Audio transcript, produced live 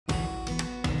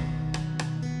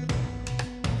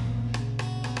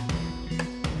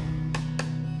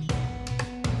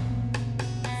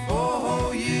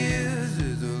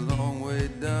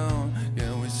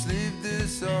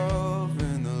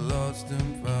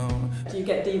you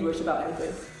get diva-ish about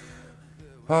anything?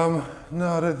 No,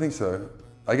 I don't think so.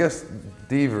 I guess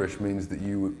diva-ish means that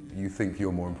you think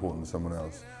you're more important than someone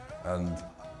else, and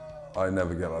I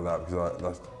never get like that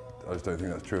because I just don't think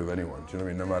that's true of anyone. Do you know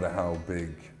what I mean? No matter how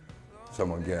big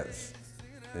someone gets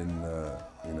in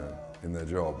in their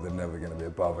job, they're never going to be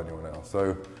above anyone else.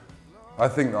 So I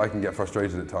think that I can get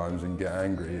frustrated at times and get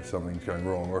angry if something's going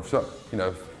wrong, or if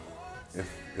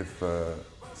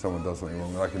someone does something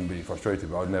wrong, then I can be frustrated,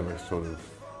 but I'd never sort of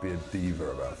be a diva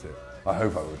about it. I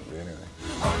hope I wouldn't be anyway.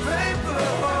 Our paper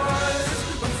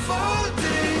hearts are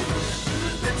folding,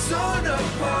 they're torn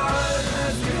apart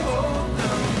as we hold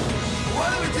them. What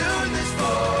are we doing this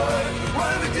for? What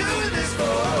are we doing this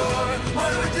for? What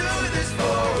are we doing this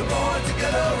for? We're born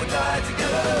together, we die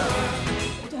together.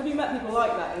 Have you met people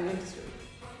like that in the industry?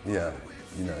 Yeah,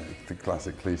 you know, the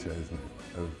classic cliche, isn't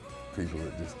it, of people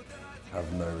that just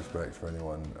have no respect for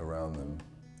anyone around them.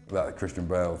 That Christian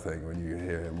Bale thing, when you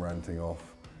hear him ranting off,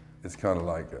 it's kind of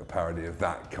like a parody of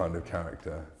that kind of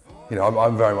character. You know,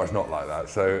 I'm very much not like that,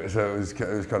 so it was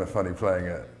kind of funny playing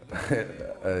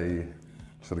a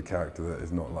sort of character that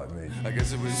is not like me. I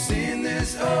guess it was seeing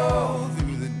this all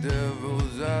through the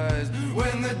devil's eyes.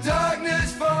 When the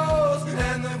darkness falls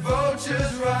and the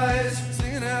vultures rise,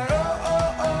 singing out, oh,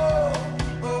 oh,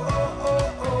 oh, oh,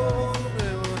 oh, oh, oh.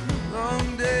 They were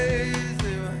long days,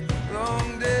 they were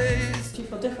long days. Do you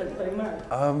feel different being married?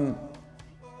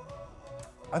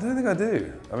 I don't think I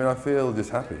do. I mean, I feel just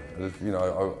happy. I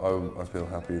feel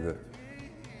happy that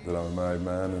I'm a married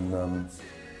man, and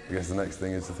I guess the next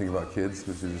thing is to think about kids,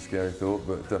 which is a scary thought,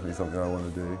 but definitely something I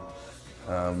want to do.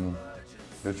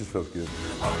 It just feels good.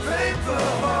 Our paper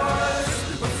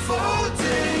hearts are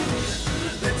folding,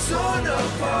 they're torn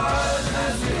apart.